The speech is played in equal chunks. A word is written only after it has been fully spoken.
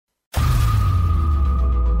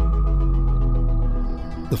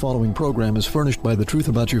The following program is furnished by The Truth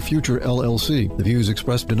About Your Future, LLC. The views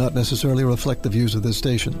expressed do not necessarily reflect the views of this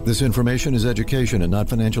station. This information is education and not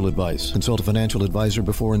financial advice. Consult a financial advisor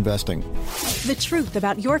before investing. The Truth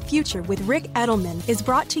About Your Future with Rick Edelman is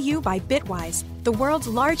brought to you by Bitwise, the world's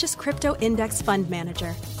largest crypto index fund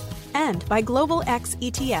manager, and by Global X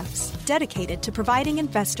ETFs, dedicated to providing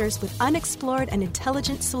investors with unexplored and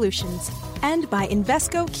intelligent solutions, and by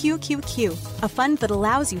Invesco QQQ, a fund that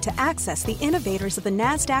allows you to access the innovators of the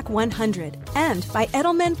NASDAQ 100, and by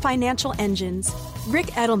Edelman Financial Engines. Rick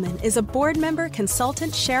Edelman is a board member,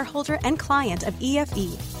 consultant, shareholder, and client of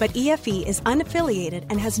EFE, but EFE is unaffiliated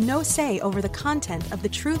and has no say over the content of The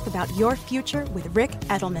Truth About Your Future with Rick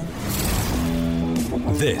Edelman.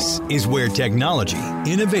 This is where technology,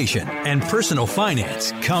 innovation, and personal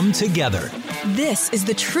finance come together. This is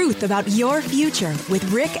The Truth About Your Future with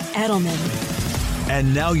Rick Edelman.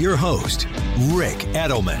 And now your host, Rick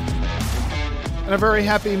Edelman. And a very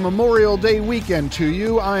happy Memorial Day weekend to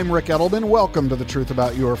you. I'm Rick Edelman. Welcome to The Truth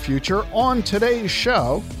About Your Future. On today's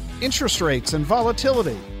show, interest rates and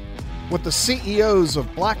volatility. What the CEOs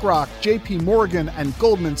of BlackRock, JP Morgan, and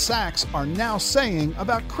Goldman Sachs are now saying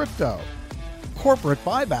about crypto. Corporate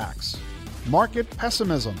buybacks, market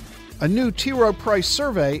pessimism, a new T. Rowe Price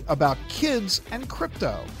survey about kids and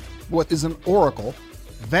crypto, what is an oracle,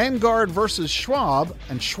 Vanguard versus Schwab,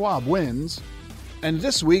 and Schwab wins, and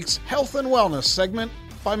this week's health and wellness segment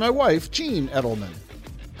by my wife, Jean Edelman.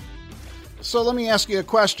 So let me ask you a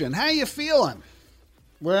question. How you feeling?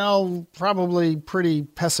 Well, probably pretty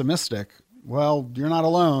pessimistic. Well, you're not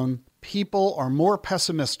alone. People are more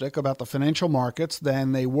pessimistic about the financial markets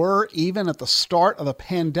than they were even at the start of the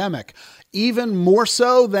pandemic, even more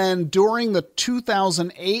so than during the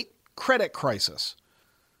 2008 credit crisis.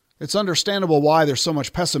 It's understandable why there's so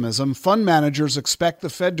much pessimism. Fund managers expect the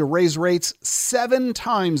Fed to raise rates 7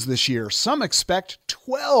 times this year. Some expect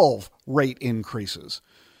 12 rate increases.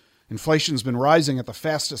 Inflation's been rising at the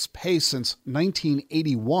fastest pace since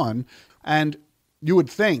 1981, and you would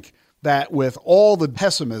think that with all the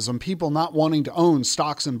pessimism, people not wanting to own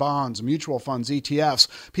stocks and bonds, mutual funds, ETFs,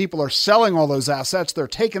 people are selling all those assets. They're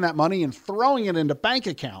taking that money and throwing it into bank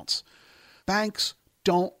accounts. Banks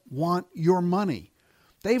don't want your money.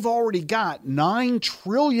 They've already got $9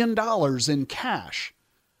 trillion in cash.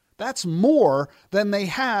 That's more than they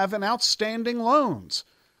have in outstanding loans.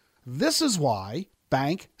 This is why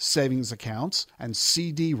bank savings accounts and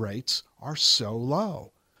CD rates are so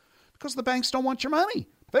low. Because the banks don't want your money.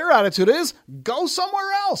 Their attitude is, go somewhere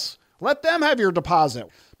else. Let them have your deposit.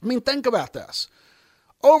 I mean, think about this.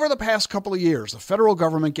 Over the past couple of years, the federal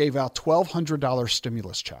government gave out $1,200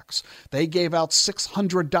 stimulus checks. They gave out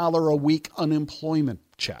 $600 a week unemployment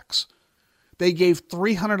checks. They gave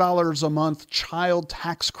 $300 a month child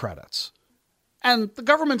tax credits. And the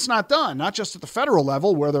government's not done, not just at the federal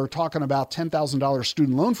level where they're talking about $10,000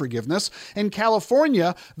 student loan forgiveness. In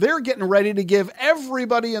California, they're getting ready to give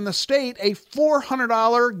everybody in the state a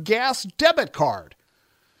 $400 gas debit card.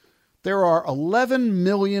 There are 11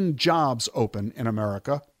 million jobs open in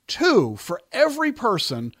America, 2 for every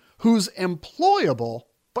person who's employable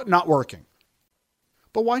but not working.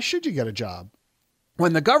 But why should you get a job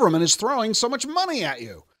when the government is throwing so much money at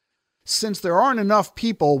you? Since there aren't enough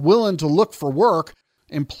people willing to look for work,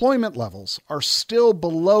 employment levels are still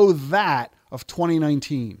below that of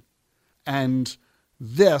 2019. And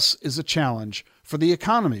this is a challenge for the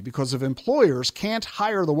economy because if employers can't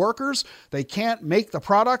hire the workers, they can't make the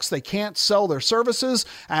products, they can't sell their services,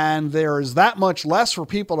 and there is that much less for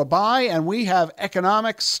people to buy, and we have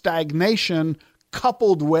economic stagnation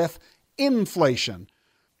coupled with inflation.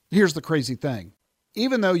 Here's the crazy thing.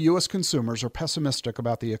 Even though U.S. consumers are pessimistic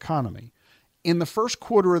about the economy, in the first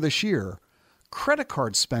quarter of this year, credit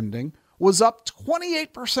card spending was up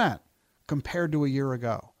 28% compared to a year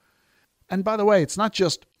ago. And by the way, it's not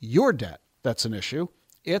just your debt that's an issue,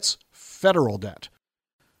 it's federal debt.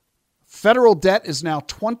 Federal debt is now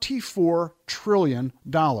 $24 trillion,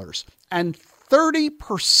 and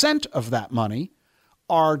 30% of that money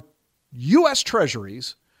are U.S.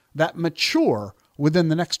 treasuries that mature within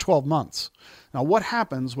the next 12 months. Now, what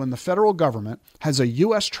happens when the federal government has a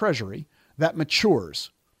U.S. Treasury that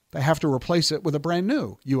matures? They have to replace it with a brand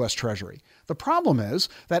new U.S. Treasury. The problem is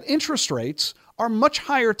that interest rates are much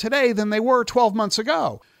higher today than they were 12 months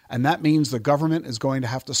ago. And that means the government is going to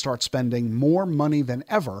have to start spending more money than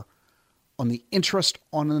ever on the interest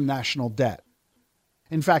on the national debt.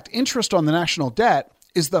 In fact, interest on the national debt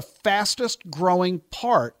is the fastest growing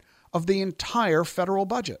part of the entire federal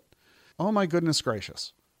budget. Oh my goodness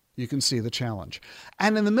gracious. You can see the challenge.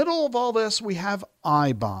 And in the middle of all this, we have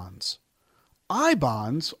I bonds. I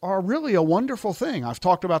bonds are really a wonderful thing. I've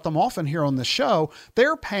talked about them often here on the show.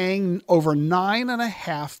 They're paying over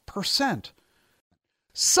 9.5%.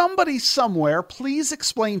 Somebody somewhere, please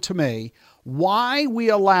explain to me why we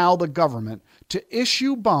allow the government to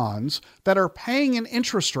issue bonds that are paying an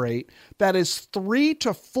interest rate that is 3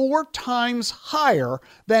 to 4 times higher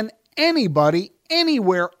than anybody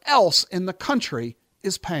anywhere else in the country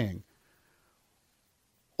is paying.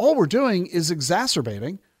 All we're doing is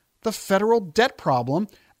exacerbating the federal debt problem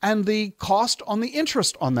and the cost on the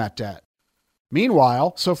interest on that debt.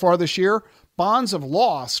 Meanwhile, so far this year, bonds have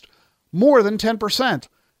lost more than 10%.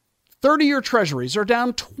 30-year treasuries are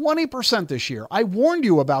down 20% this year. I warned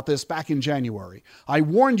you about this back in January. I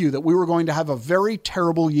warned you that we were going to have a very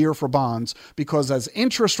terrible year for bonds because as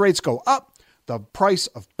interest rates go up, the price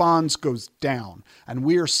of bonds goes down. And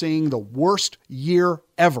we are seeing the worst year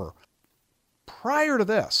ever. Prior to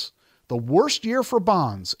this, the worst year for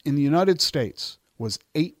bonds in the United States was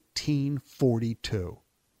 1842.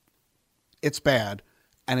 It's bad,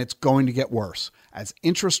 and it's going to get worse. As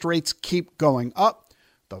interest rates keep going up,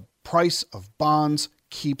 the price of bonds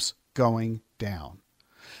keeps going down.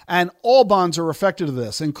 And all bonds are affected of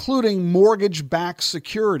this, including mortgage-backed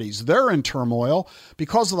securities. They're in turmoil.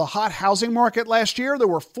 Because of the hot housing market last year, there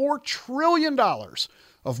were $4 trillion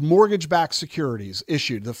of mortgage-backed securities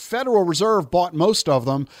issued. The Federal Reserve bought most of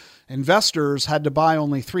them. Investors had to buy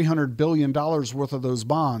only $300 billion worth of those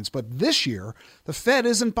bonds. But this year, the Fed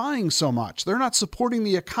isn't buying so much. They're not supporting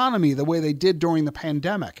the economy the way they did during the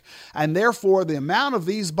pandemic. And therefore, the amount of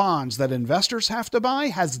these bonds that investors have to buy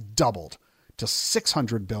has doubled to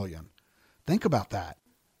 $600 billion. Think about that.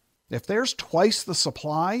 If there's twice the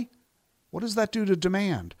supply, what does that do to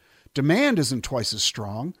demand? Demand isn't twice as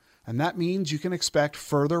strong, and that means you can expect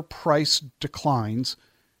further price declines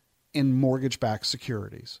in mortgage-backed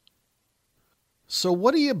securities. So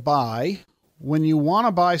what do you buy when you want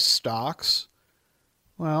to buy stocks?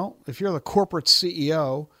 Well, if you're the corporate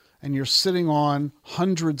CEO and you're sitting on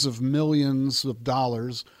hundreds of millions of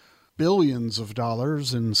dollars, billions of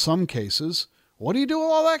dollars in some cases, what do you do with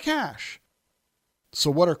all that cash?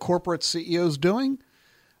 So what are corporate CEOs doing?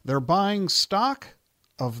 They're buying stock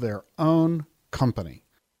of their own company.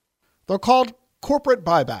 They're called corporate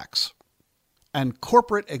buybacks. And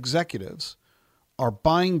corporate executives are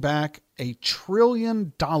buying back $1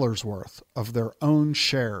 trillion worth of their own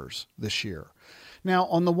shares this year. Now,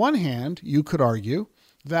 on the one hand, you could argue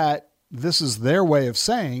that this is their way of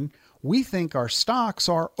saying, we think our stocks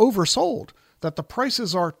are oversold, that the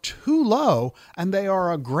prices are too low and they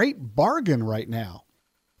are a great bargain right now.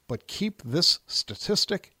 But keep this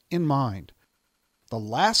statistic in mind. The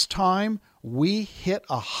last time we hit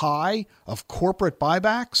a high of corporate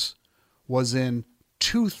buybacks was in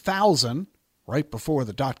 2000, right before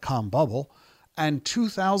the dot-com bubble, and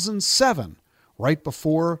 2007, right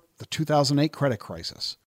before the 2008 credit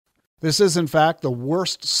crisis. This is, in fact, the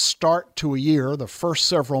worst start to a year, the first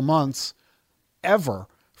several months ever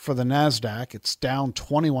for the NASDAQ. It's down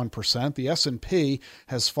 21%. The S&P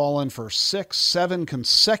has fallen for 6-7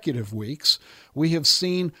 consecutive weeks. We have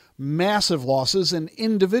seen massive losses in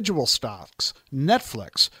individual stocks.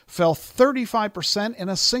 Netflix fell 35% in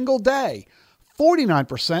a single day,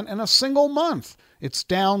 49% in a single month. It's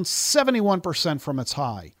down 71% from its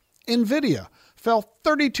high. Nvidia fell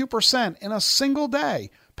 32% in a single day.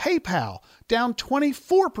 PayPal down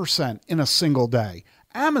 24% in a single day.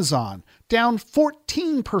 Amazon down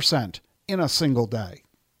 14% in a single day.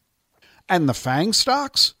 And the FANG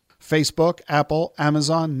stocks, Facebook, Apple,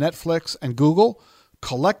 Amazon, Netflix, and Google,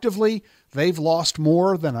 collectively, they've lost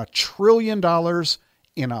more than $1 trillion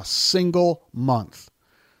in a single month.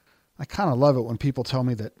 I kind of love it when people tell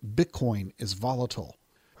me that Bitcoin is volatile.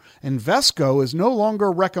 Invesco is no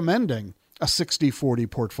longer recommending a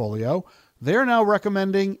 60-40 portfolio. They're now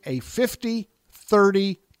recommending a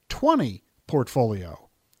 50-30-20 portfolio.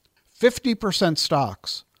 50%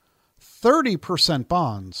 stocks, 30%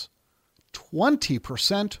 bonds,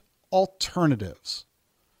 20% alternatives.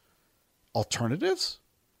 Alternatives?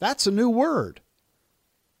 That's a new word.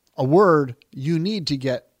 A word you need to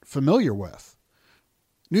get familiar with.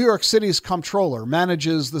 New York City's comptroller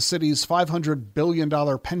manages the city's $500 billion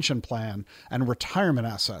pension plan and retirement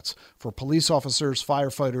assets for police officers,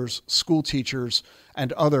 firefighters, school teachers,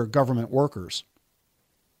 and other government workers.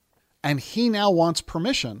 And he now wants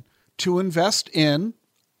permission to invest in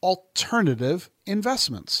alternative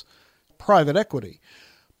investments, private equity,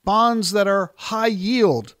 bonds that are high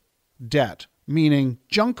yield debt, meaning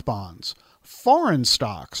junk bonds, foreign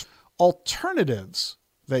stocks. Alternatives,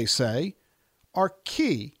 they say, are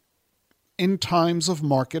key in times of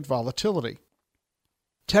market volatility.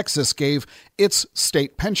 Texas gave its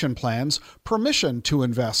state pension plans permission to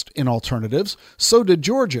invest in alternatives. So did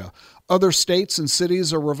Georgia. Other states and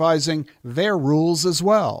cities are revising their rules as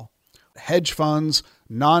well. Hedge funds,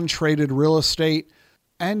 non-traded real estate,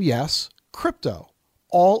 and yes, crypto,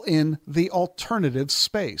 all in the alternative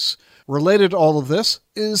space. Related to all of this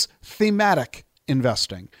is thematic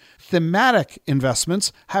investing. Thematic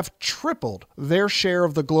investments have tripled their share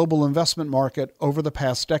of the global investment market over the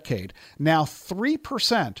past decade. Now,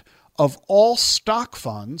 3% of all stock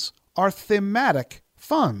funds are thematic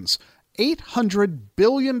funds, $800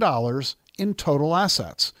 billion in total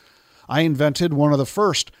assets. I invented one of the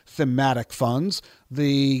first thematic funds,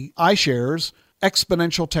 the iShares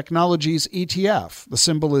Exponential Technologies ETF. The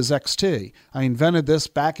symbol is XT. I invented this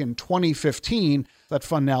back in 2015. That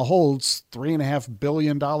fund now holds $3.5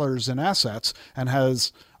 billion in assets and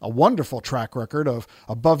has a wonderful track record of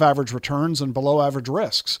above average returns and below average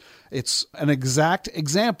risks. It's an exact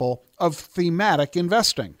example of thematic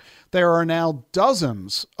investing. There are now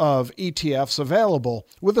dozens of ETFs available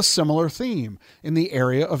with a similar theme in the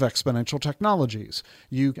area of exponential technologies.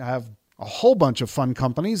 You have a whole bunch of fund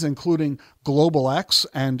companies, including Global X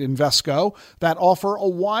and Invesco, that offer a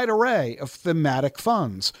wide array of thematic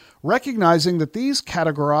funds, recognizing that these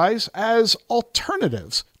categorize as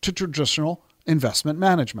alternatives to traditional investment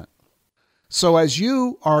management. So as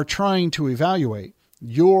you are trying to evaluate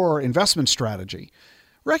your investment strategy,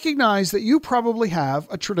 recognize that you probably have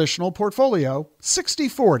a traditional portfolio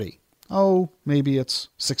 60-40. Oh, maybe it's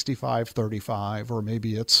 65-35, or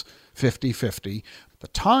maybe it's 50-50. The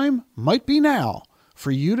time might be now for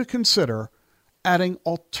you to consider adding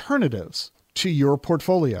alternatives to your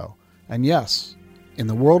portfolio. And yes, in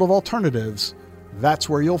the world of alternatives, that's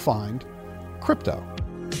where you'll find crypto.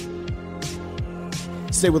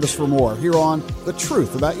 Stay with us for more here on The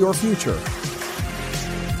Truth About Your Future.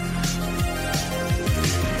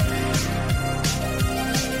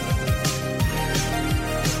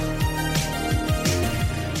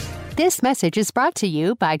 This message is brought to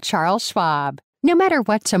you by Charles Schwab. No matter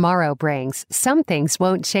what tomorrow brings, some things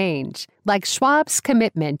won't change, like Schwab's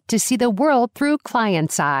commitment to see the world through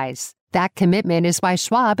clients' eyes. That commitment is why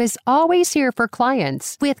Schwab is always here for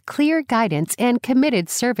clients with clear guidance and committed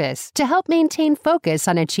service to help maintain focus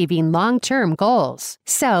on achieving long-term goals.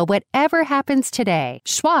 So whatever happens today,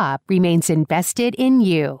 Schwab remains invested in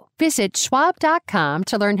you. Visit schwab.com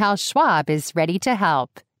to learn how Schwab is ready to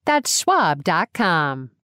help. That's schwab.com.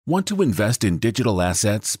 Want to invest in digital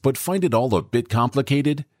assets but find it all a bit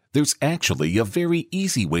complicated? There's actually a very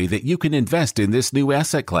easy way that you can invest in this new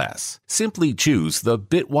asset class. Simply choose the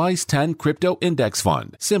Bitwise 10 Crypto Index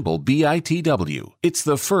Fund, symbol BITW. It's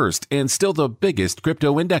the first and still the biggest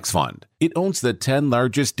crypto index fund. It owns the 10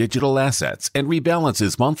 largest digital assets and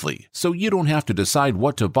rebalances monthly, so you don't have to decide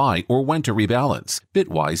what to buy or when to rebalance.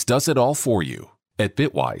 Bitwise does it all for you. At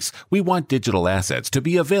Bitwise, we want digital assets to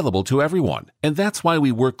be available to everyone, and that's why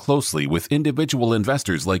we work closely with individual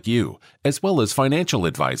investors like you, as well as financial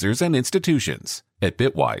advisors and institutions. At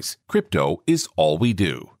Bitwise, crypto is all we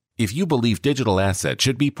do. If you believe digital assets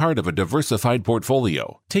should be part of a diversified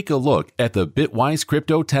portfolio, take a look at the Bitwise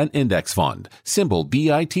Crypto 10 Index Fund, symbol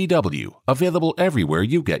BITW, available everywhere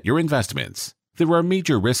you get your investments. There are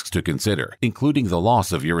major risks to consider, including the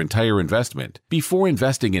loss of your entire investment. Before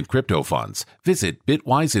investing in crypto funds, visit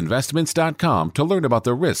bitwiseinvestments.com to learn about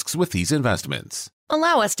the risks with these investments.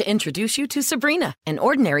 Allow us to introduce you to Sabrina, an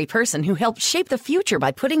ordinary person who helped shape the future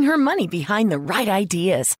by putting her money behind the right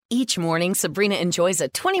ideas. Each morning, Sabrina enjoys a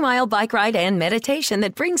 20-mile bike ride and meditation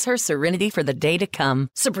that brings her serenity for the day to come.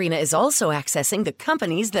 Sabrina is also accessing the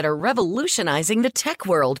companies that are revolutionizing the tech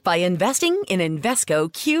world by investing in Invesco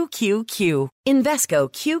QQQ. Invesco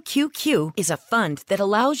QQQ is a fund that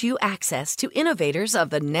allows you access to innovators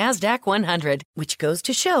of the NASDAQ 100, which goes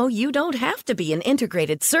to show you don't have to be an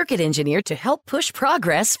integrated circuit engineer to help push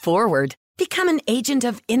progress forward. Become an agent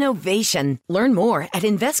of innovation. Learn more at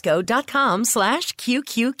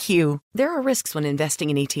Invesco.com/QQQ. There are risks when investing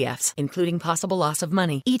in ETFs, including possible loss of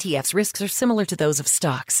money. ETFs' risks are similar to those of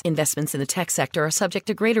stocks. Investments in the tech sector are subject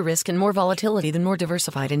to greater risk and more volatility than more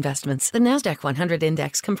diversified investments. The NASDAQ 100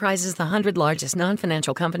 index comprises the 100 largest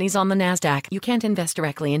non-financial companies on the NASDAQ. You can't invest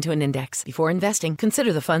directly into an index. Before investing,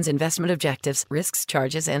 consider the fund's investment objectives, risks,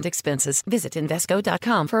 charges, and expenses. Visit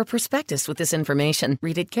Invesco.com for a prospectus with this information.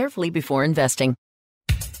 Read it carefully before investing.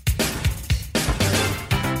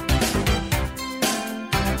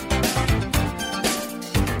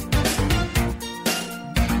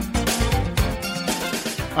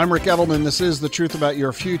 I'm Rick Edelman. This is The Truth About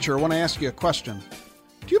Your Future. I want to ask you a question.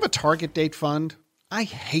 Do you have a target date fund? I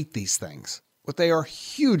hate these things, but they are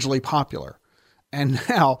hugely popular. And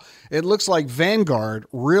now it looks like Vanguard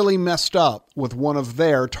really messed up with one of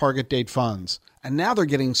their target date funds. And now they're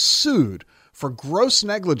getting sued for gross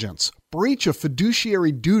negligence, breach of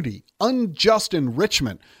fiduciary duty, unjust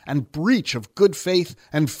enrichment, and breach of good faith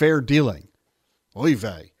and fair dealing. Oy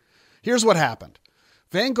vey. Here's what happened.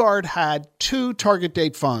 Vanguard had 2 target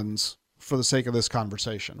date funds for the sake of this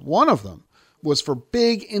conversation. One of them was for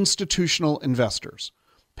big institutional investors,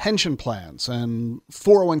 pension plans and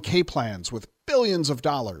 401k plans with billions of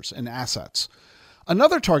dollars in assets.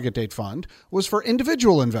 Another target date fund was for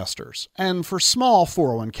individual investors and for small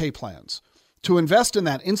 401k plans. To invest in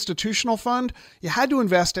that institutional fund, you had to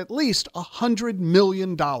invest at least $100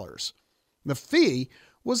 million. The fee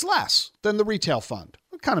was less than the retail fund.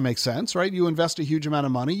 It kind of makes sense, right? You invest a huge amount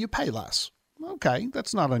of money, you pay less. Okay,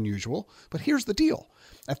 that's not unusual. But here's the deal.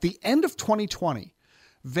 At the end of 2020,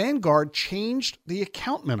 Vanguard changed the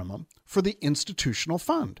account minimum for the institutional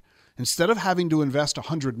fund. Instead of having to invest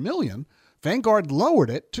 $100 million, Vanguard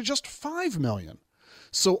lowered it to just $5 million.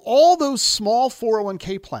 So all those small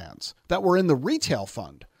 401k plans that were in the retail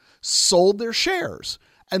fund sold their shares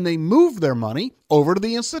and they moved their money over to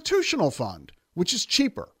the institutional fund, which is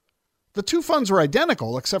cheaper. The 2 funds are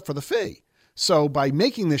identical except for the fee. So by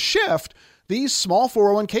making this shift, these small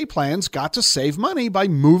 401k plans got to save money by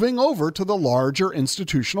moving over to the larger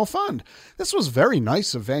institutional fund. This was very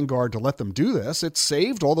nice of Vanguard to let them do this. It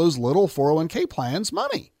saved all those little 401k plans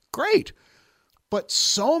money. Great. But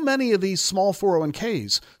so many of these small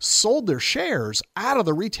 401ks sold their shares out of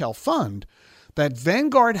the retail fund that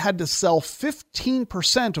Vanguard had to sell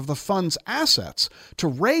 15% of the fund's assets to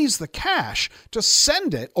raise the cash to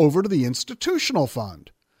send it over to the institutional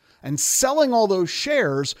fund. And selling all those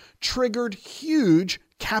shares triggered huge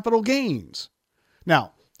capital gains.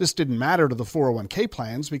 Now, this didn't matter to the 401k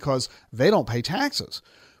plans because they don't pay taxes.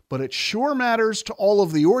 But it sure matters to all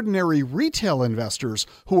of the ordinary retail investors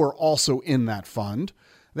who are also in that fund.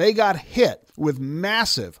 They got hit with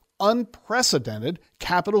massive, unprecedented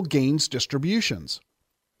capital gains distributions.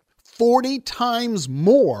 40 times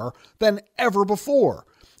more than ever before.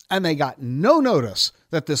 And they got no notice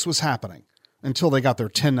that this was happening until they got their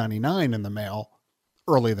 1099 in the mail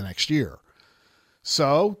early the next year.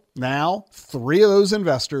 So now 3 of those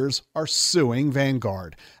investors are suing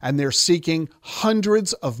Vanguard, and they're seeking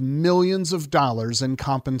hundreds of millions of dollars in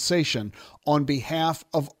compensation on behalf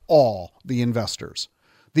of all the investors.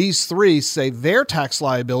 These 3 say their tax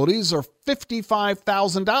liabilities are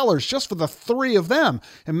 $55,000 just for the 3 of them.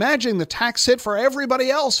 Imagine the tax hit for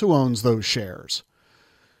everybody else who owns those shares.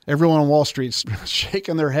 Everyone on Wall Street's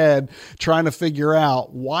shaking their head, trying to figure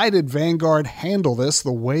out, why did Vanguard handle this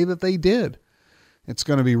the way that they did? It's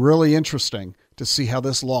going to be really interesting to see how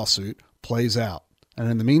this lawsuit plays out. And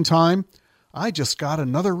in the meantime, I just got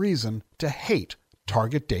another reason to hate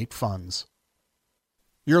target date funds.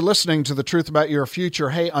 You're listening to The Truth About Your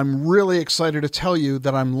Future. Hey, I'm really excited to tell you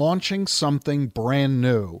that I'm launching something brand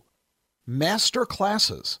new. Master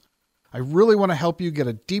classes. I really want to help you get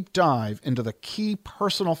a deep dive into the key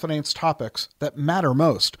personal finance topics that matter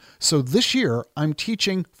most. So this year, I'm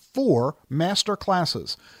teaching 4 master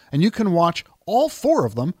classes, and you can watch all 4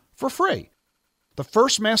 of them for free. The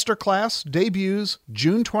first master class debuts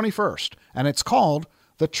June 21st, and it's called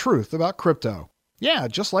The Truth About Crypto. Yeah,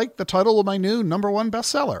 just like the title of my new #1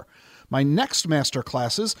 bestseller. My next master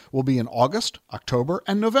classes will be in August, October,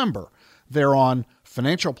 and November. They're on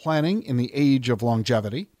financial planning in the age of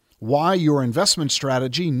longevity, why your investment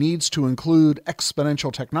strategy needs to include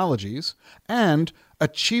exponential technologies, and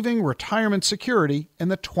achieving retirement security in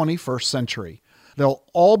the 21st century. They'll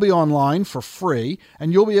all be online for free,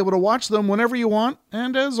 and you'll be able to watch them whenever you want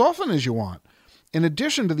and as often as you want. In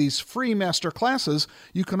addition to these free master classes,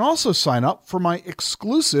 you can also sign up for my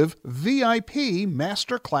exclusive VIP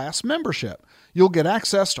Masterclass membership. You'll get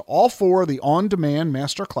access to all 4 of the on-demand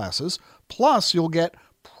master classes, plus you'll get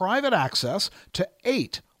private access to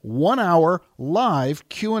 8 one-hour live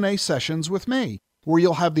Q&A sessions with me, where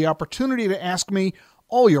you'll have the opportunity to ask me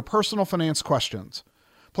all your personal finance questions.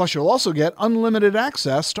 Plus, you'll also get unlimited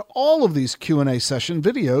access to all of these Q&A session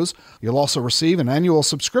videos. You'll also receive an annual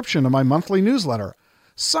subscription to my monthly newsletter.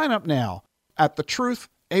 Sign up now at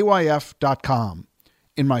thetruthayf.com.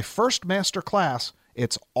 In my first master class,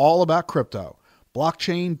 it's all about crypto,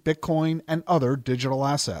 blockchain, Bitcoin, and other digital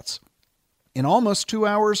assets. In almost 2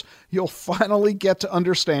 hours, you'll finally get to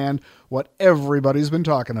understand what everybody's been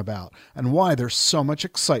talking about and why there's so much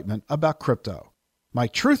excitement about crypto. My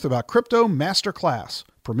Truth About Crypto Masterclass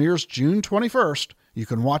premieres June 21st. You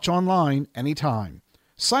can watch online anytime.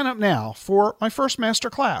 Sign up now for my first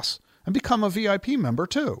masterclass and become a VIP member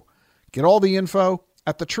too. Get all the info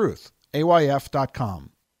at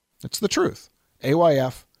thetruthayf.com. It's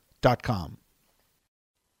ayf.com.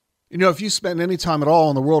 You know, if you spend any time at all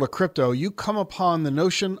in the world of crypto, you come upon the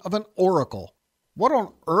notion of an oracle. What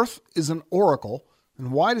on earth is an oracle,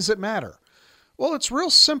 and why does it matter? Well, it's real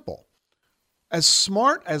simple. As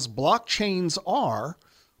smart as blockchains are,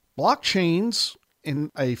 blockchains, in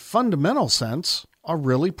a fundamental sense, are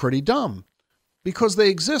really pretty dumb because they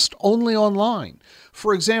exist only online.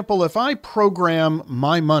 For example, if I program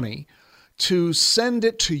my money to send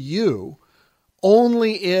it to you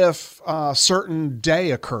only if a certain day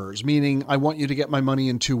occurs, meaning I want you to get my money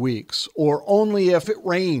in 2 weeks, or only if it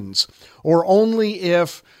rains, or only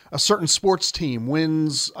if a certain sports team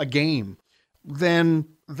wins a game, then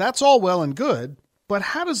that's all well and good. But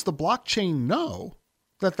how does the blockchain know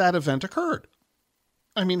that that event occurred?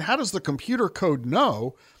 I mean, how does the computer code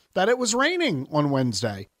know that it was raining on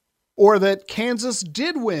Wednesday, or that Kansas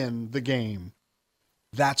did win the game?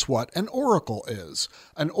 That's what an oracle is.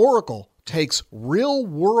 An oracle takes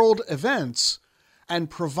real-world events and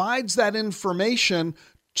provides that information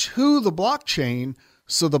to the blockchain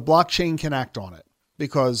so the blockchain can act on it.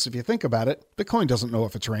 Because if you think about it, Bitcoin doesn't know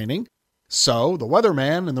if it's raining. So the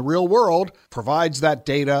weatherman in the real world provides that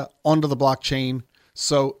data onto the blockchain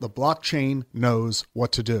so the blockchain knows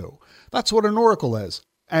what to do. That's what an oracle is.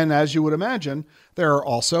 And as you would imagine, there are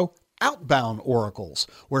also outbound oracles,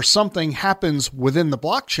 where something happens within the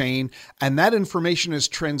blockchain and that information is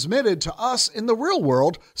transmitted to us in the real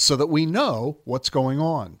world so that we know what's going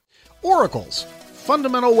on. Oracles,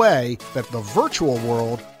 fundamental way that the virtual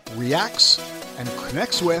world reacts and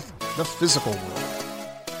connects with the physical world.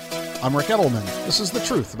 I'm Rick Edelman. This is The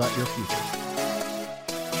Truth About Your Future.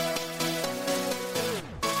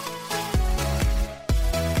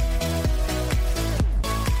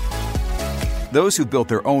 Those who built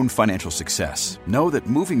their own financial success know that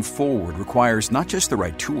moving forward requires not just the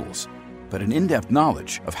right tools, but an in-depth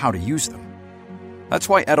knowledge of how to use them. That's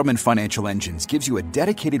why Edelman Financial Engines gives you a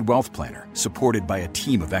dedicated wealth planner supported by a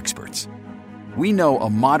team of experts. We know a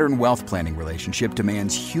modern wealth planning relationship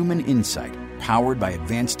demands human insight powered by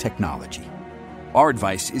advanced technology. Our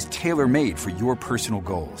advice is tailor-made for your personal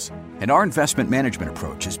goals, and our investment management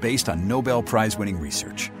approach is based on Nobel Prize-winning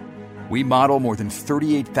research. We model more than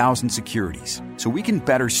 38,000 securities, so we can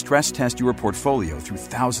better stress test your portfolio through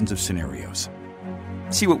thousands of scenarios.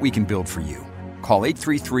 See what we can build for you. Call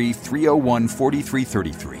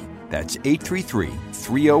 833-301-4333. That's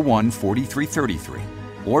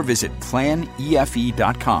 833-301-4333. Or visit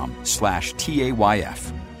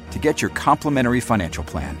planefe.com/TAYF to get your complimentary financial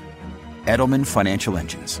plan. Edelman Financial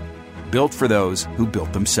Engines. Built for those who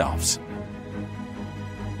built themselves.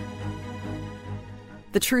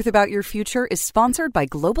 The Truth About Your Future is sponsored by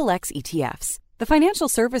Global X ETFs. The financial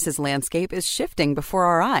services landscape is shifting before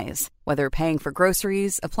our eyes. Whether paying for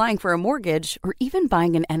groceries, applying for a mortgage, or even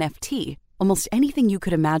buying an NFT, almost anything you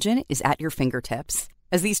could imagine is at your fingertips.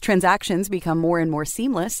 As these transactions become more and more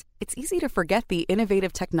seamless, it's easy to forget the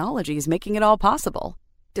innovative technologies making it all possible.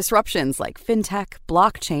 Disruptions like fintech,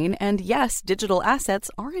 blockchain, and yes, digital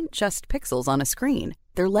assets aren't just pixels on a screen.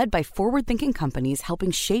 They're led by forward-thinking companies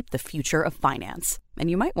helping shape the future of finance. And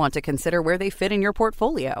you might want to consider where they fit in your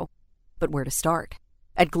portfolio. But where to start?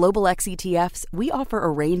 At Global X ETFs, we offer a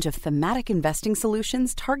range of thematic investing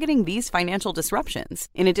solutions targeting these financial disruptions,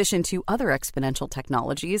 in addition to other exponential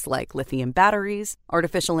technologies like lithium batteries,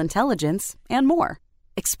 artificial intelligence, and more.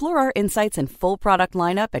 Explore our insights and full product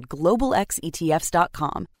lineup at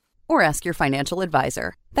globalxetfs.com or ask your financial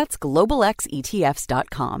advisor. That's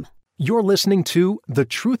globalxetfs.com. You're listening to The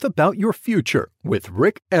Truth About Your Future with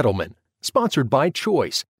Rick Edelman, sponsored by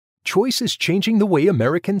Choice. Choice is changing the way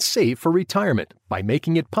Americans save for retirement by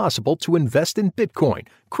making it possible to invest in Bitcoin,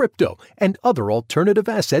 crypto, and other alternative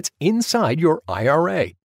assets inside your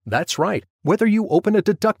IRA. That's right. Whether you open a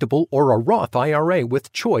deductible or a Roth IRA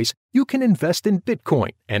with Choice, you can invest in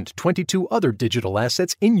Bitcoin and 22 other digital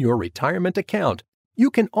assets in your retirement account. You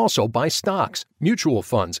can also buy stocks, mutual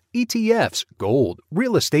funds, ETFs, gold,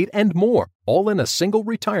 real estate, and more, all in a single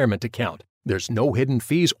retirement account. There's no hidden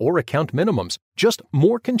fees or account minimums, just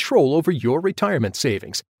more control over your retirement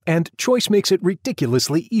savings. And Choice makes it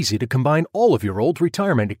ridiculously easy to combine all of your old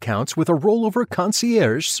retirement accounts with a rollover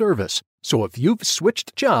concierge service. So if you've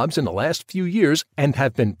switched jobs in the last few years and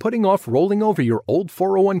have been putting off rolling over your old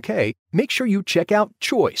 401k, make sure you check out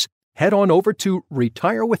Choice. Head on over to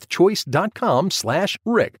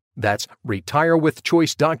retirewithchoice.com/Rick. That's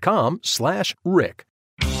retirewithchoice.com/Rick.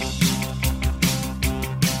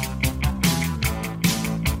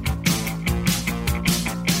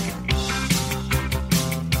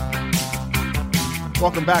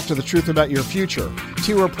 Welcome back to The Truth About Your Future.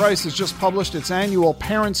 T. Rowe Price has just published its annual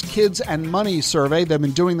Parents, Kids, and Money survey. They've been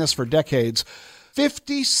doing this for decades.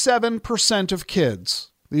 57% of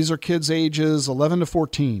kids, these are kids ages 11 to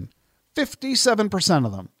 14, 57%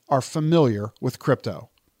 of them are familiar with crypto,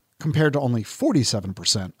 compared to only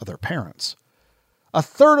 47% of their parents. A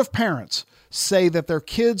third of parents say that their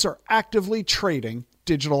kids are actively trading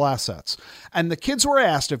digital assets. And the kids were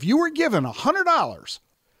asked, if you were given $100,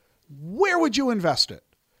 where would you invest it?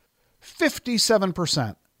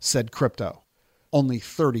 57% said crypto. Only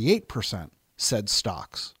 38% said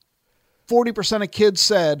stocks. 40% of kids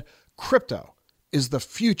said crypto is the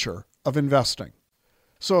future of investing.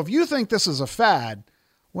 So if you think this is a fad,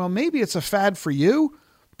 well, maybe it's a fad for you,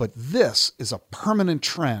 but this is a permanent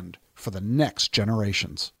trend for the next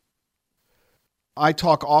generations. I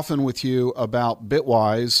talk often with you about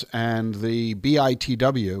Bitwise and the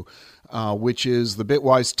BITW, which is the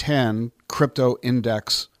Bitwise 10 Crypto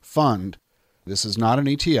Index Fund. This is not an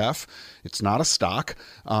ETF. It's not a stock,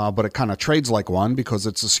 but it kind of trades like one because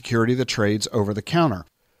it's a security that trades over the counter,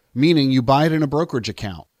 meaning you buy it in a brokerage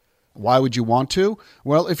account. Why would you want to?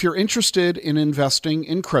 Well, if you're interested in investing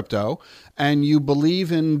in crypto and you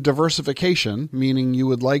believe in diversification, meaning you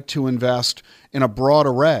would like to invest in a broad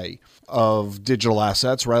array of digital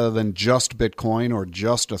assets rather than just Bitcoin or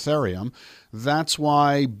just Ethereum, that's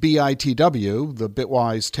why BITW, the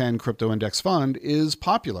Bitwise 10 Crypto Index Fund, is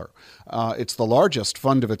popular. It's the largest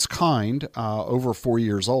fund of its kind, over 4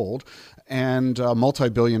 years old, and a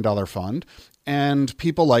multi-billion-dollar fund. And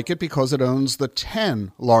people like it because it owns the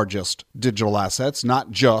 10 largest digital assets,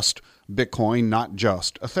 not just Bitcoin, not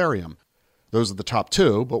just Ethereum. Those are the top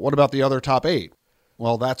 2, but what about the other top 8?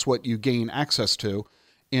 Well, that's what you gain access to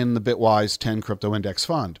in the Bitwise 10 Crypto Index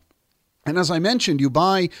Fund. And as I mentioned, you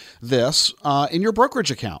buy this in your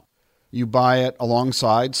brokerage account. You buy it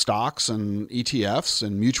alongside stocks and ETFs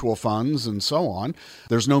and mutual funds and so on.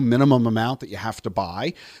 There's no minimum amount that you have to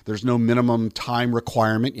buy. There's no minimum time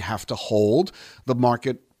requirement you have to hold. The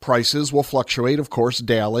market prices will fluctuate, of course,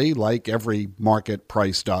 daily, like every market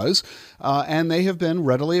price does, and they have been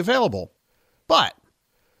readily available. But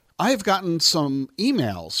I have gotten some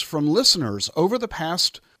emails from listeners over the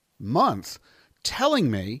past month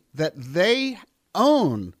telling me that they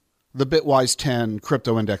own the Bitwise 10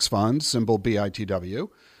 Crypto Index Fund, symbol BITW,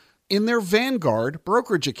 in their Vanguard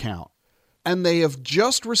brokerage account. And they have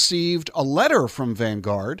just received a letter from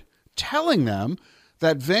Vanguard telling them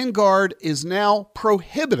that Vanguard is now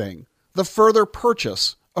prohibiting the further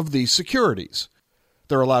purchase of these securities.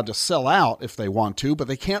 They're allowed to sell out if they want to, but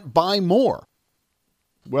they can't buy more.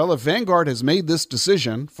 Well, if Vanguard has made this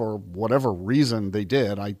decision for whatever reason they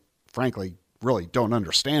did, I frankly really don't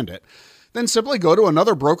understand it, then simply go to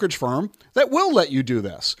another brokerage firm that will let you do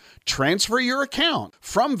this. Transfer your account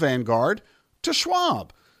from Vanguard to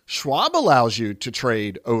Schwab. Schwab allows you to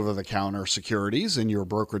trade over-the-counter securities in your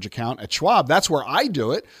brokerage account at Schwab. That's where I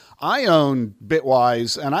do it. I own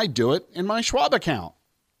Bitwise, and I do it in my Schwab account.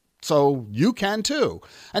 So you can too.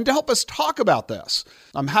 And to help us talk about this,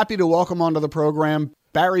 I'm happy to welcome onto the program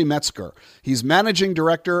Barry Metzger. He's Managing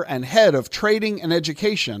Director and Head of Trading and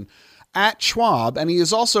Education at Schwab, and he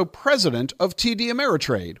is also president of TD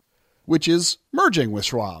Ameritrade, which is merging with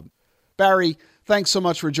Schwab. Barry, thanks so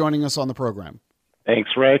much for joining us on the program. Thanks,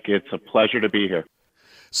 Rick. It's a pleasure to be here.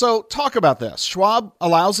 So talk about this. Schwab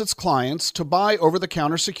allows its clients to buy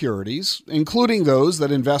over-the-counter securities, including those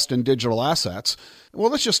that invest in digital assets.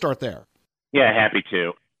 Well, let's just start there. Yeah, happy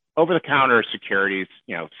to. Over-the-counter securities,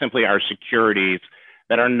 simply are securities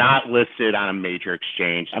that are not listed on a major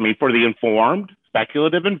exchange. I mean, for the informed,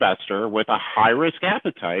 speculative investor with a high-risk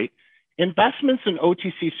appetite, investments in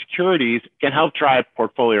OTC securities can help drive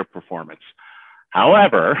portfolio performance.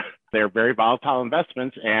 However, they're very volatile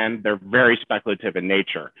investments and they're very speculative in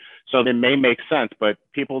nature. So they may make sense, but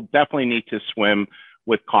people definitely need to swim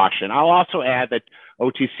with caution. I'll also add that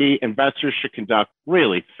OTC investors should conduct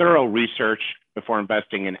really thorough research before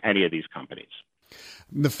investing in any of these companies.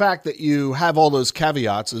 The fact that you have all those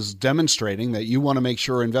caveats is demonstrating that you want to make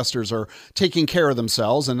sure investors are taking care of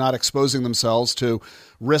themselves and not exposing themselves to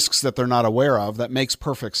risks that they're not aware of. That makes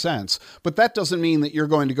perfect sense. But that doesn't mean that you're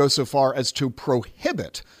going to go so far as to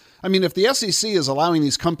prohibit. I mean, if the SEC is allowing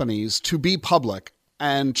these companies to be public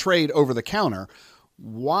and trade over the counter,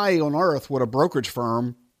 why on earth would a brokerage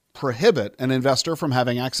firm prohibit an investor from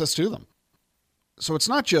having access to them? So it's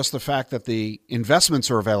not just the fact that the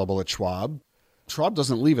investments are available at Schwab. Schwab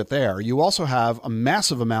doesn't leave it there. You also have a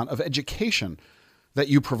massive amount of education that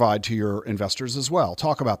you provide to your investors as well.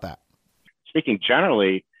 Talk about that. Speaking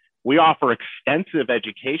generally, we offer extensive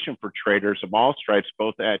education for traders of all stripes,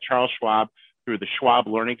 both at Charles Schwab through the Schwab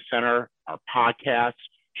Learning Center, our podcast,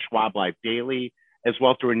 Schwab Live Daily, as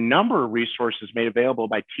well through a number of resources made available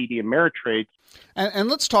by TD Ameritrade. And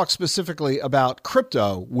let's talk specifically about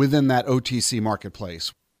crypto within that OTC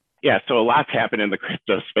marketplace. Yeah, so a lot's happened in the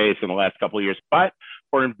crypto space in the last couple of years. But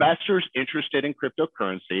for investors interested in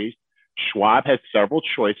cryptocurrencies, Schwab has several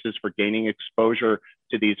choices for gaining exposure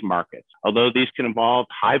to these markets. Although these can involve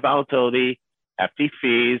high volatility, hefty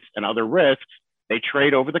fees, and other risks, they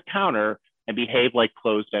trade over the counter and behave like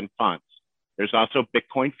closed-end funds. There's also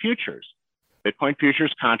Bitcoin futures. Bitcoin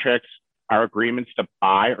futures contracts are agreements to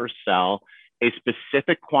buy or sell a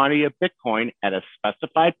specific quantity of Bitcoin at a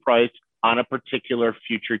specified price on a particular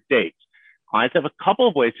future date. Clients have a couple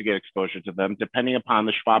of ways to get exposure to them, depending upon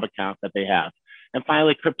the Schwab account that they have. And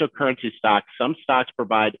finally, cryptocurrency stocks. Some stocks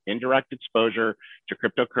provide indirect exposure to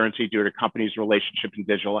cryptocurrency due to companies' relationship in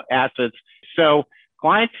digital assets. So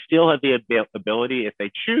clients still have the ability, if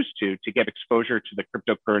they choose to get exposure to the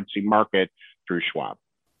cryptocurrency market through Schwab.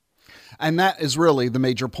 And that is really the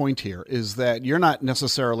major point here, is that you're not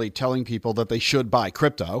necessarily telling people that they should buy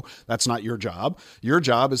crypto. That's not your job. Your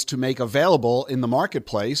job is to make available in the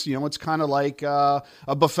marketplace. You know, it's kind of like a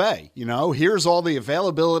buffet. You know, here's all the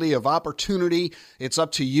availability of opportunity. It's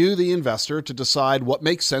up to you, the investor, to decide what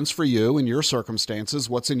makes sense for you in your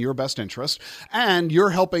circumstances, what's in your best interest. And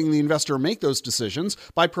you're helping the investor make those decisions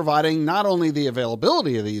by providing not only the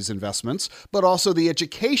availability of these investments, but also the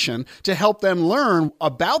education to help them learn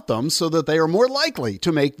about them so that they are more likely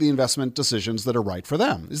to make the investment decisions that are right for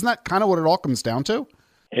them. Isn't that kind of what it all comes down to?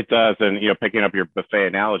 It does. And, picking up your buffet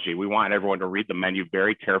analogy, we want everyone to read the menu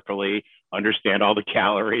very carefully, understand all the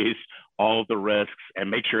calories, all of the risks,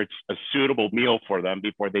 and make sure it's a suitable meal for them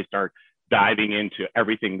before they start diving into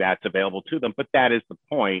everything that's available to them. But that is the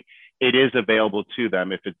point. It is available to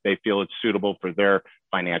them if they feel it's suitable for their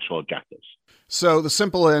financial objectives. So the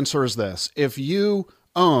simple answer is this. If you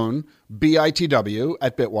own BITW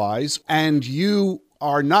at Bitwise and you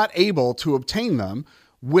are not able to obtain them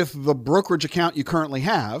with the brokerage account you currently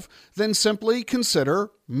have, then simply consider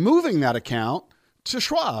moving that account to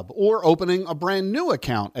Schwab or opening a brand new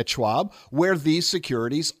account at Schwab where these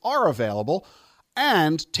securities are available,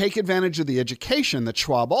 and take advantage of the education that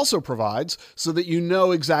Schwab also provides so that you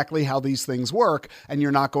know exactly how these things work and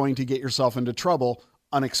you're not going to get yourself into trouble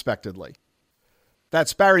unexpectedly.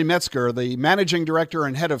 That's Barry Metzger, the Managing Director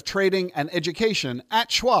and Head of Trading and Education at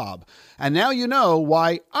Schwab. And now you know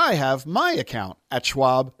why I have my account at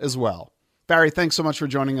Schwab as well. Barry, thanks so much for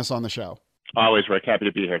joining us on the show. Always, Rick. Happy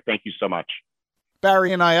to be here. Thank you so much.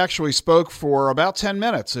 Barry and I actually spoke for about 10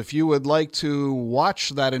 minutes. If you would like to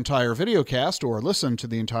watch that entire videocast or listen to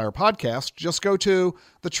the entire podcast, just go to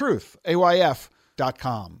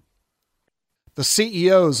thetruthayf.com. The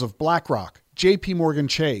CEOs of BlackRock, JP Morgan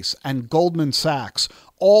Chase, and Goldman Sachs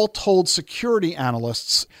all told security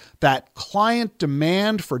analysts that client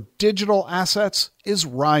demand for digital assets is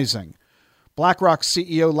rising. BlackRock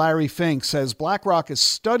CEO Larry Fink says BlackRock is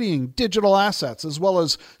studying digital assets as well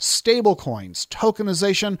as stablecoins,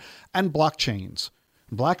 tokenization, and blockchains.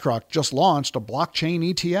 BlackRock just launched a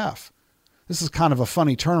blockchain ETF. This is kind of a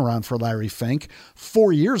funny turnaround for Larry Fink.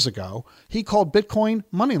 4 years ago, he called Bitcoin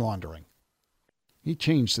money laundering. He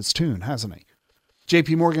changed his tune, hasn't he?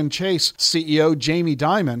 JP Morgan Chase CEO Jamie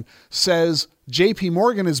Dimon says JP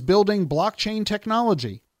Morgan is building blockchain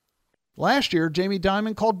technology. Last year, Jamie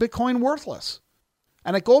Dimon called Bitcoin worthless.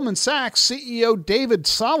 And at Goldman Sachs, CEO David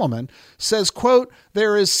Solomon says, quote,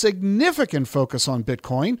 there is significant focus on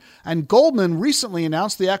Bitcoin, and Goldman recently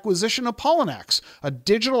announced the acquisition of Poloniex, a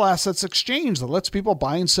digital assets exchange that lets people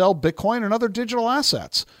buy and sell Bitcoin and other digital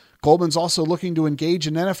assets. Goldman's also looking to engage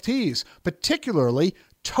in NFTs, particularly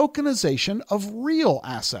tokenization of real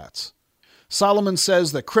assets. Solomon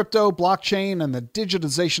says that crypto, blockchain, and the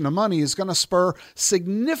digitization of money is going to spur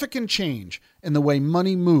significant change in the way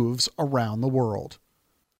money moves around the world.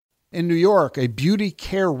 In New York, a beauty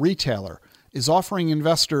care retailer is offering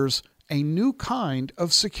investors a new kind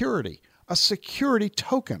of security, a security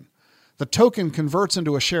token. The token converts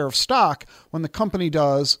into a share of stock when the company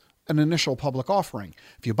does an initial public offering.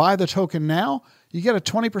 If you buy the token now, you get a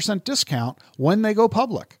 20% discount when they go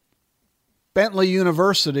public. Bentley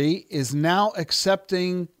University is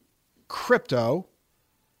accepting crypto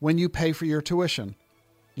when you pay for your tuition.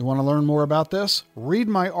 You want to learn more about this? Read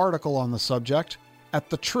my article on the subject at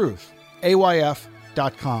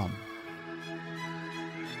thetruthayf.com.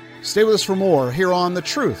 Stay with us for more here on The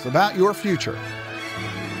Truth About Your Future.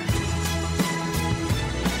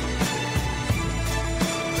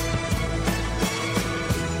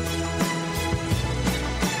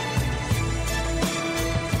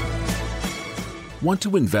 Want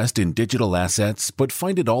to invest in digital assets but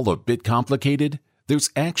find it all a bit complicated? There's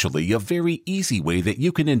actually a very easy way that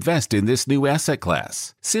you can invest in this new asset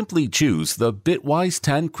class. Simply choose the Bitwise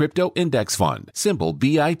 10 Crypto Index Fund, symbol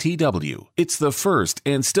BITW. It's the first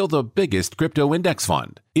and still the biggest crypto index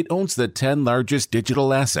fund. It owns the 10 largest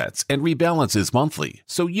digital assets and rebalances monthly,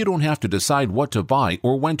 so you don't have to decide what to buy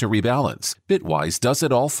or when to rebalance. Bitwise does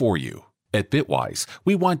it all for you. At Bitwise,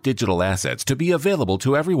 we want digital assets to be available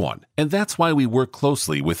to everyone, and that's why we work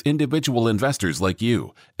closely with individual investors like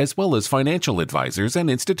you, as well as financial advisors and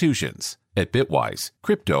institutions. At Bitwise,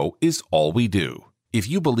 crypto is all we do. If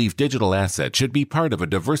you believe digital assets should be part of a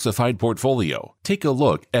diversified portfolio, take a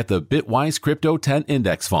look at the Bitwise Crypto 10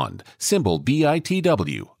 Index Fund, symbol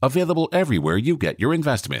BITW, available everywhere you get your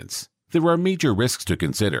investments. There are major risks to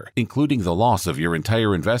consider, including the loss of your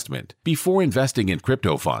entire investment. Before investing in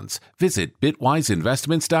crypto funds, visit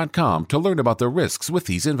bitwiseinvestments.com to learn about the risks with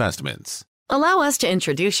these investments. Allow us to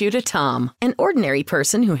introduce you to Tom, an ordinary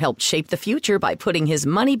person who helped shape the future by putting his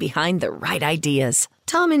money behind the right ideas.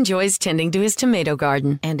 Tom enjoys tending to his tomato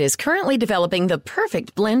garden and is currently developing the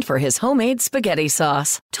perfect blend for his homemade spaghetti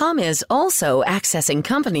sauce. Tom is also accessing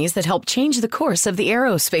companies that help change the course of the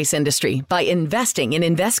aerospace industry by investing in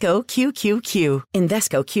Invesco QQQ.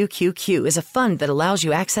 Invesco QQQ is a fund that allows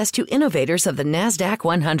you access to innovators of the NASDAQ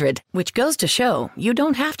 100, which goes to show you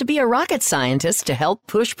don't have to be a rocket scientist to help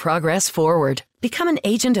push progress forward. Become an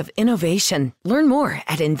agent of innovation. Learn more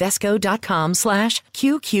at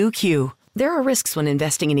Invesco.com/QQQ. There are risks when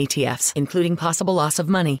investing in ETFs, including possible loss of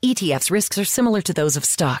money. ETFs' risks are similar to those of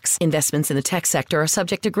stocks. Investments in the tech sector are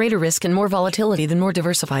subject to greater risk and more volatility than more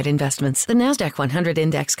diversified investments. The NASDAQ 100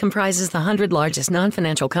 index comprises the 100 largest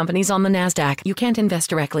non-financial companies on the NASDAQ. You can't invest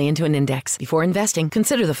directly into an index. Before investing,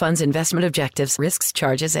 consider the fund's investment objectives, risks,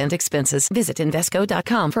 charges, and expenses. Visit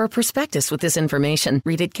Invesco.com for a prospectus with this information.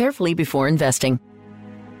 Read it carefully before investing.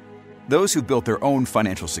 Those who built their own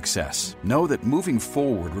financial success know that moving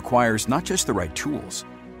forward requires not just the right tools,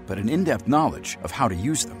 but an in-depth knowledge of how to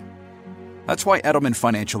use them. That's why Edelman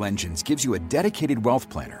Financial Engines gives you a dedicated wealth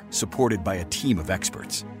planner supported by a team of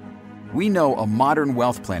experts. We know a modern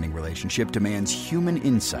wealth planning relationship demands human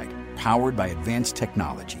insight powered by advanced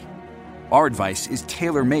technology. Our advice is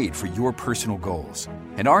tailor-made for your personal goals,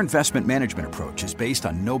 and our investment management approach is based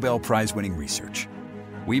on Nobel Prize-winning research.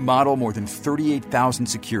 We model more than 38,000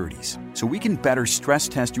 securities, so we can better stress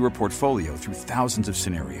test your portfolio through thousands of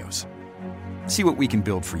scenarios. See what we can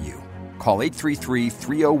build for you. Call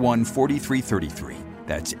 833-301-4333.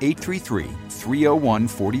 That's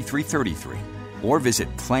 833-301-4333. Or visit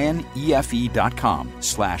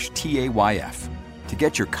planefe.com/TAYF to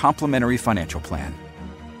get your complimentary financial plan.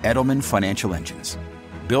 Edelman Financial Engines.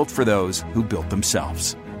 Built for those who built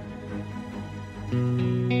themselves.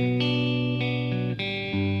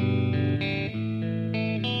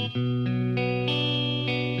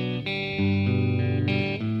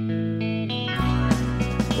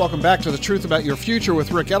 Welcome back to The Truth About Your Future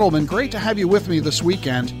with Rick Edelman. Great to have you with me this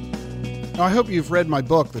weekend. Now, I hope you've read my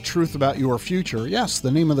book, The Truth About Your Future. Yes, the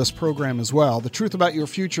name of this program as well. The Truth About Your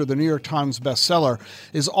Future, the New York Times bestseller,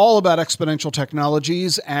 is all about exponential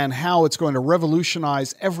technologies and how it's going to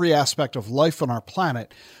revolutionize every aspect of life on our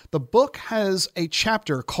planet. The book has a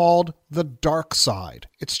chapter called The Dark Side.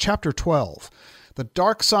 It's chapter 12. The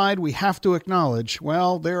dark side, we have to acknowledge,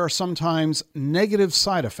 well, there are sometimes negative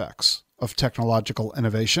side effects of technological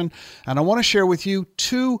innovation. And I want to share with you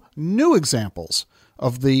two new examples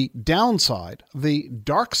of the downside, the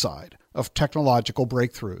dark side of technological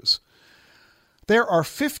breakthroughs. There are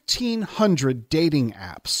 1,500 dating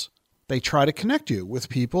apps. They try to connect you with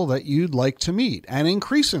people that you'd like to meet. And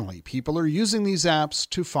increasingly, people are using these apps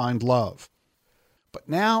to find love. But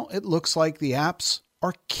now it looks like the apps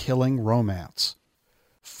are killing romance.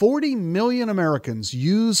 40 million Americans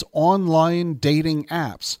use online dating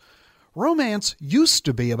apps. Romance used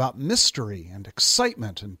to be about mystery and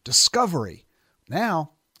excitement and discovery.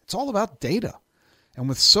 Now, it's all about data. And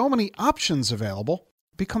with so many options available,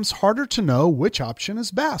 it becomes harder to know which option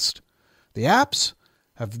is best. The apps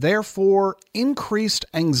have therefore increased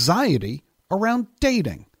anxiety around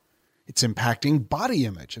dating. It's impacting body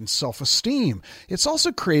image and self-esteem. It's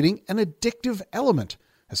also creating an addictive element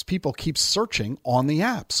as people keep searching on the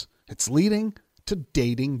apps. It's leading to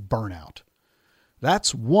dating burnout.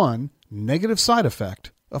 That's one negative side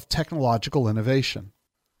effect of technological innovation.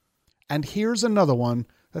 And here's another one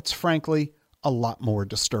that's frankly a lot more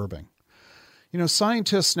disturbing. You know,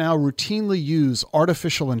 scientists now routinely use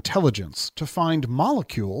artificial intelligence to find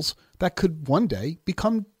molecules that could one day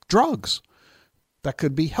become drugs, that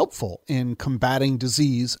could be helpful in combating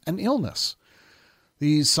disease and illness.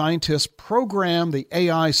 These scientists program the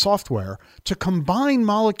AI software to combine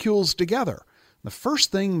molecules together The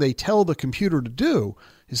first thing they tell the computer to do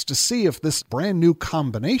is to see if this brand new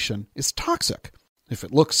combination is toxic. If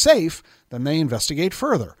it looks safe, then they investigate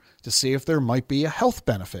further to see if there might be a health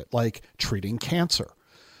benefit, like treating cancer.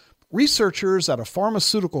 Researchers at a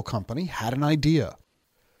pharmaceutical company had an idea.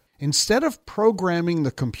 Instead of programming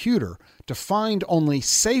the computer to find only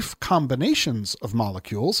safe combinations of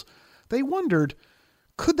molecules, they wondered,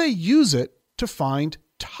 could they use it to find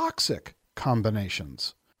toxic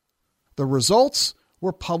combinations? The results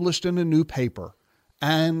were published in a new paper,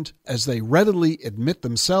 and as they readily admit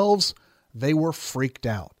themselves, they were freaked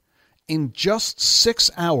out. In just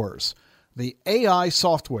 6 hours, the AI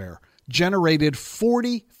software generated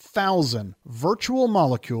 40,000 virtual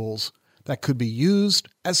molecules that could be used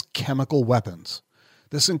as chemical weapons.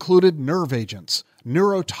 This included nerve agents,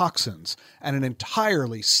 neurotoxins, and an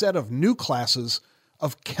entirely set of new classes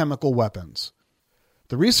of chemical weapons.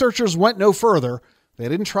 The researchers went no further. They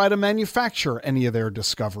didn't try to manufacture any of their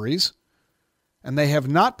discoveries, and they have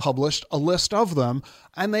not published a list of them,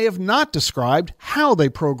 and they have not described how they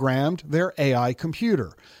programmed their AI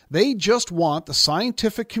computer. They just want the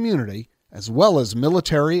scientific community, as well as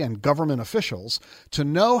military and government officials, to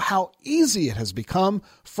know how easy it has become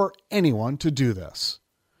for anyone to do this.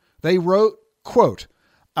 They wrote, quote,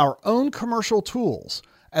 "Our own commercial tools,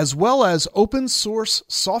 as well as open source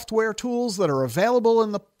software tools that are available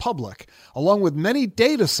in the public, along with many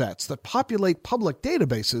data sets that populate public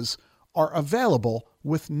databases, are available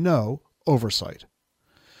with no oversight."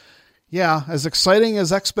 Yeah, as exciting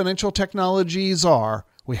as exponential technologies are,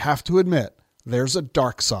 we have to admit there's a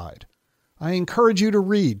dark side. I encourage you to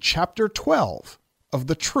read Chapter 12 of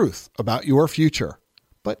The Truth About Your Future,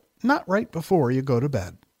 but not right before you go to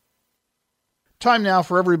bed. Time now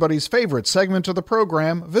for everybody's favorite segment of the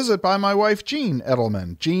program, Visit by my wife, Jean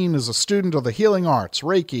Edelman. Jean is a student of the healing arts,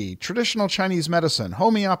 Reiki, traditional Chinese medicine,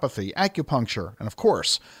 homeopathy, acupuncture, and of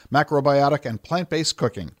course, macrobiotic and plant-based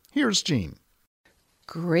cooking. Here's Jean.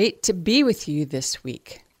 Great to be with you this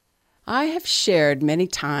week. I have shared many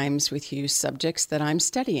times with you subjects that I'm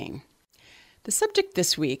studying. The subject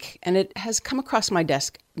this week, and it has come across my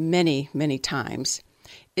desk many, many times,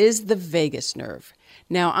 is the vagus nerve.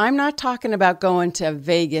 Now, I'm not talking about going to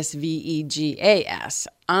Vegas, V-E-G-A-S.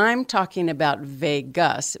 I'm talking about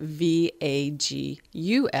vagus, V-A-G-U-S,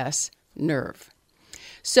 nerve.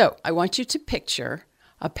 So I want you to picture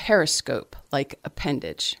a periscope-like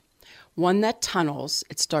appendage, one that tunnels.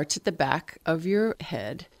 It starts at the back of your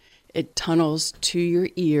head. It tunnels to your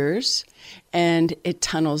ears, and it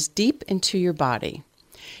tunnels deep into your body.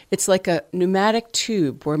 It's like a pneumatic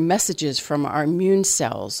tube where messages from our immune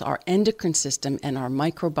cells, our endocrine system, and our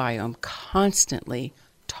microbiome constantly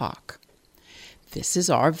talk. This is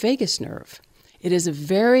our vagus nerve. It is a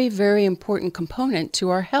very, very important component to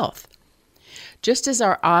our health. Just as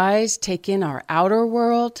our eyes take in our outer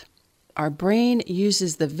world, our brain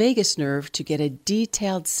uses the vagus nerve to get a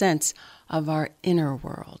detailed sense of our inner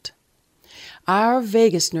world. Our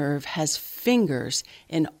vagus nerve has fingers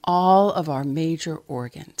in all of our major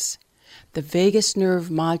organs. The vagus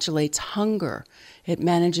nerve modulates hunger. It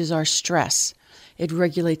manages our stress. It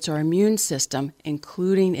regulates our immune system,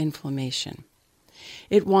 including inflammation.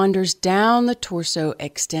 It wanders down the torso,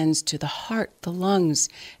 extends to the heart, the lungs,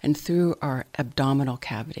 and through our abdominal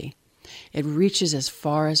cavity. It reaches as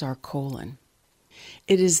far as our colon.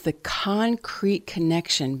 It is the concrete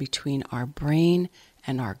connection between our brain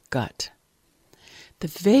and our gut. The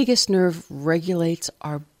vagus nerve regulates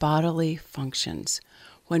our bodily functions.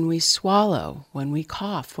 When we swallow, when we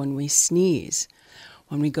cough, when we sneeze,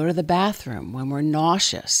 when we go to the bathroom, when we're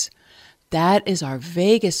nauseous, that is our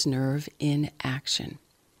vagus nerve in action.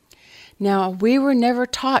 Now, we were never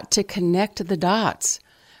taught to connect the dots.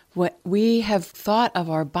 We have thought of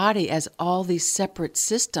our body as all these separate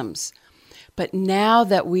systems. But now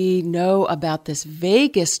that we know about this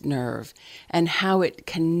vagus nerve and how it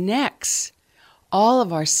connects all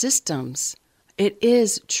of our systems, it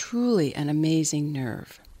is truly an amazing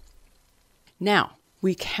nerve. Now,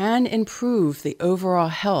 we can improve the overall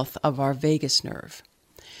health of our vagus nerve.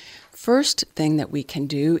 First thing that we can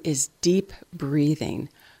do is deep breathing,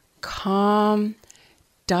 calm,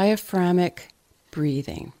 diaphragmatic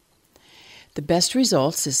breathing. The best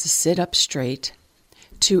results is to sit up straight,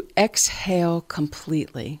 to exhale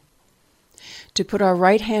completely, to put our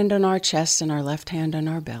right hand on our chest and our left hand on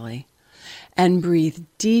our belly, and breathe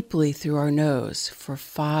deeply through our nose for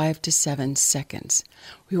 5 to 7 seconds.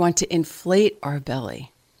 We want to inflate our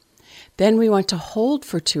belly. Then we want to hold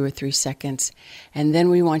for 2 or 3 seconds, and then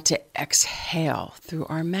we want to exhale through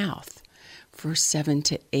our mouth for 7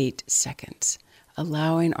 to 8 seconds,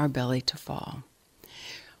 allowing our belly to fall.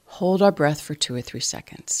 Hold our breath for 2 or 3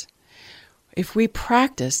 seconds. If we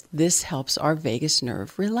practice, this helps our vagus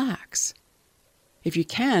nerve relax. If you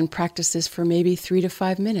can, practice this for maybe 3 to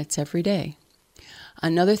 5 minutes every day.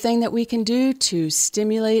 Another thing that we can do to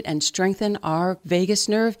stimulate and strengthen our vagus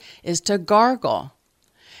nerve is to gargle.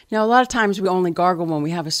 Now, a lot of times we only gargle when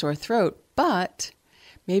we have a sore throat, but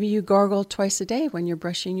maybe you gargle twice a day when you're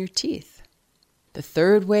brushing your teeth. The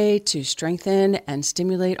third way to strengthen and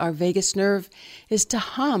stimulate our vagus nerve is to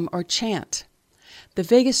hum or chant. The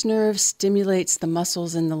vagus nerve stimulates the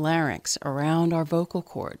muscles in the larynx around our vocal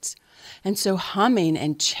cords. And so humming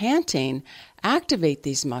and chanting activate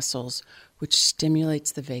these muscles, which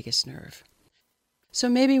stimulates the vagus nerve. So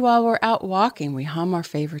maybe while we're out walking, we hum our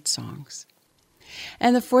favorite songs.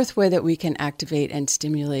 And the fourth way that we can activate and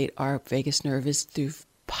stimulate our vagus nerve is through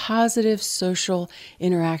positive social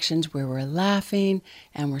interactions where we're laughing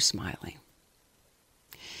and we're smiling.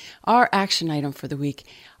 Our action item for the week,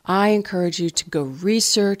 I encourage you to go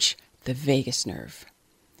research the vagus nerve,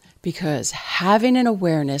 because having an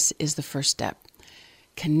awareness is the first step.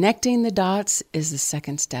 Connecting the dots is the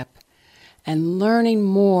second step, and learning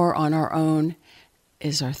more on our own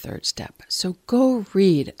is our third step. So go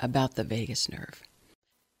read about the vagus nerve.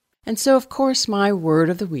 And so, of course, my word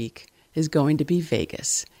of the week is going to be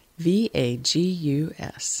vagus,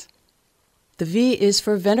 V-A-G-U-S. The V is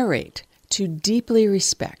for venerate, to deeply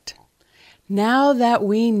respect. Now that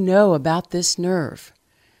we know about this nerve,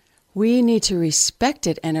 we need to respect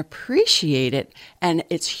it and appreciate it and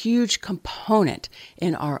its huge component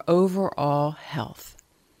in our overall health.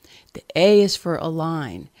 The A is for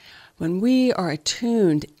align. When we are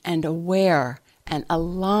attuned and aware and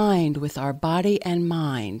aligned with our body and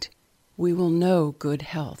mind, we will know good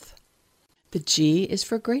health. The G is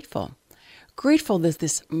for grateful. Grateful that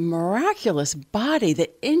this miraculous body,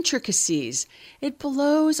 the intricacies, it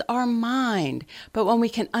blows our mind. But when we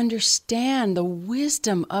can understand the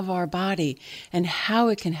wisdom of our body and how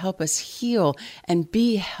it can help us heal and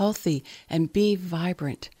be healthy and be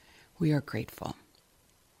vibrant, we are grateful.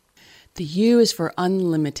 The U is for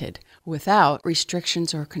unlimited, without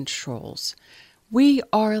restrictions or controls. We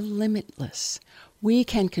are limitless. We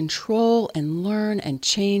can control and learn and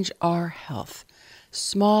change our health.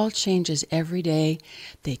 Small changes every day,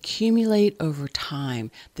 they accumulate over time,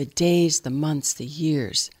 the days, the months, the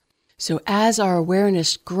years. So as our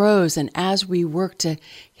awareness grows and as we work to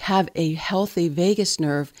have a healthy vagus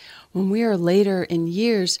nerve, when we are later in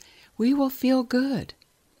years, we will feel good.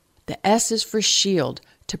 The S is for shield,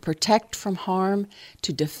 to protect from harm,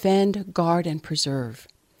 to defend, guard, and preserve.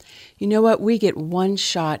 You know what? We get one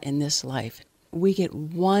shot in this life. We get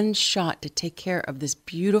one shot to take care of this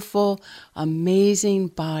beautiful, amazing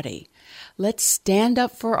body. Let's stand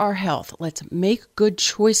up for our health. Let's make good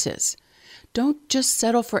choices. Don't just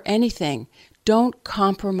settle for anything. Don't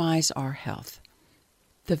compromise our health.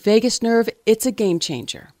 The vagus nerve, it's a game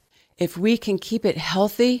changer. If we can keep it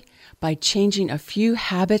healthy by changing a few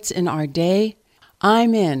habits in our day,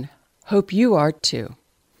 I'm in. Hope you are too.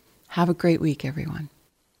 Have a great week, everyone.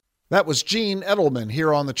 That was Jean Edelman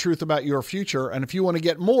here on The Truth About Your Future. And if you want to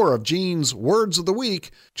get more of Jean's Words of the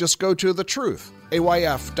Week, just go to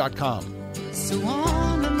thetruthayf.com. So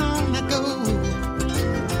on and on I go.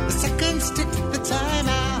 The seconds tick the time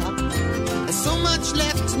out. There's so much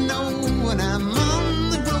left to know when I'm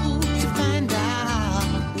on the road to find out.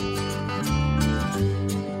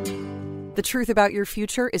 The Truth About Your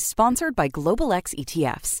Future is sponsored by Global X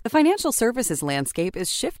ETFs. The financial services landscape is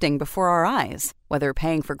shifting before our eyes. Whether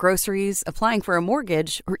paying for groceries, applying for a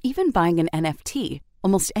mortgage, or even buying an NFT,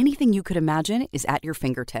 almost anything you could imagine is at your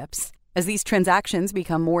fingertips. As these transactions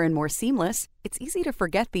become more and more seamless, it's easy to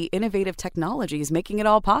forget the innovative technologies making it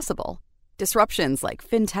all possible. Disruptions like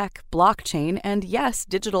fintech, blockchain, and yes,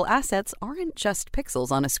 digital assets aren't just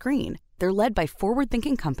pixels on a screen. They're led by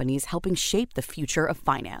forward-thinking companies helping shape the future of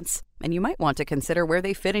finance. And you might want to consider where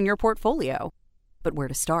they fit in your portfolio. But where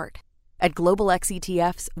to start? At Global X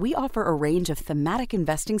ETFs, we offer a range of thematic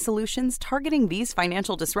investing solutions targeting these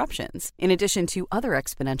financial disruptions, in addition to other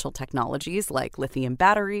exponential technologies like lithium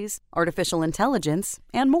batteries, artificial intelligence,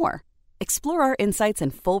 and more. Explore our insights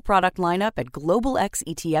and full product lineup at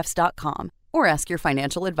globalxetfs.com or ask your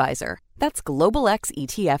financial advisor. That's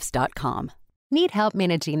globalxetfs.com. Need help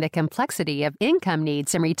managing the complexity of income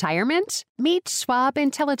needs in retirement? Meet Schwab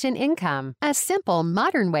Intelligent Income, a simple,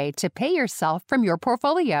 modern way to pay yourself from your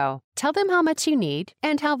portfolio. Tell them how much you need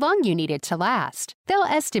and how long you need it to last. They'll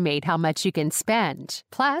estimate how much you can spend.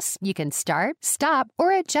 Plus, you can start, stop,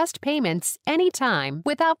 or adjust payments anytime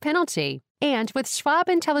without penalty. And with Schwab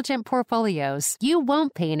Intelligent Portfolios, you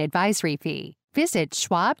won't pay an advisory fee. Visit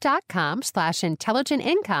schwab.com/intelligent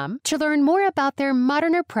income to learn more about their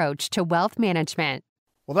modern approach to wealth management.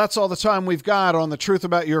 Well, that's all the time we've got on The Truth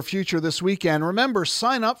About Your Future this weekend. Remember,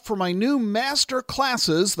 sign up for my new master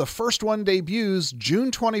classes. The first one debuts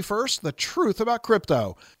June 21st, The Truth About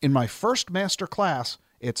Crypto. In my first master class,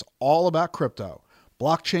 it's all about crypto,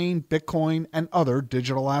 blockchain, Bitcoin, and other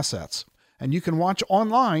digital assets. And you can watch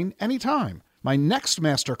online anytime. My next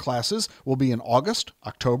master classes will be in August,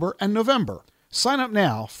 October, and November. Sign up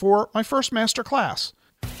now for my first master class.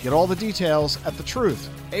 Get all the details at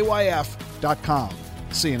thetruthayf.com.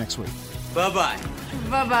 See you next week. Bye-bye.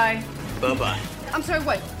 Bye-bye. Bye-bye. I'm sorry,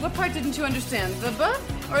 what? What part didn't you understand? The buh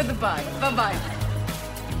or the bye? Bye-bye.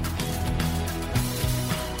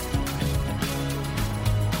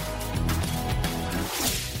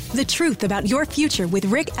 The Truth About Your Future with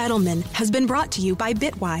Rick Edelman has been brought to you by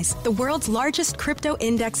Bitwise, the world's largest crypto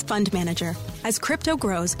index fund manager. As crypto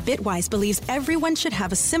grows, Bitwise believes everyone should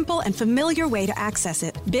have a simple and familiar way to access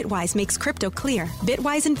it. Bitwise makes crypto clear.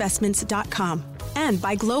 BitwiseInvestments.com. And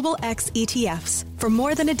by Global X ETFs. For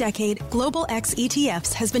more than a decade, Global X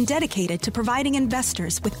ETFs has been dedicated to providing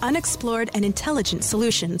investors with unexplored and intelligent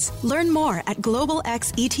solutions. Learn more at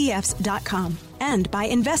globalxetfs.com. And by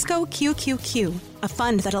Invesco QQQ, a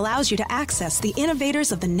fund that allows you to access the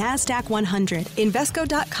innovators of the NASDAQ 100.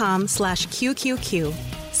 Invesco.com/QQQ.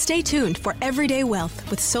 Stay tuned for Everyday Wealth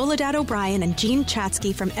with Soledad O'Brien and Gene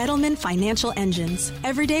Chatsky from Edelman Financial Engines.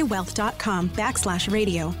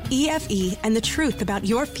 Everydaywealth.com/radio. EFE and The Truth About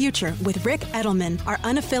Your Future with Rick Edelman are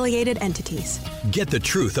unaffiliated entities. Get the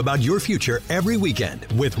truth about your future every weekend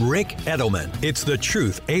with Rick Edelman. It's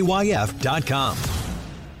thetruthayf.com.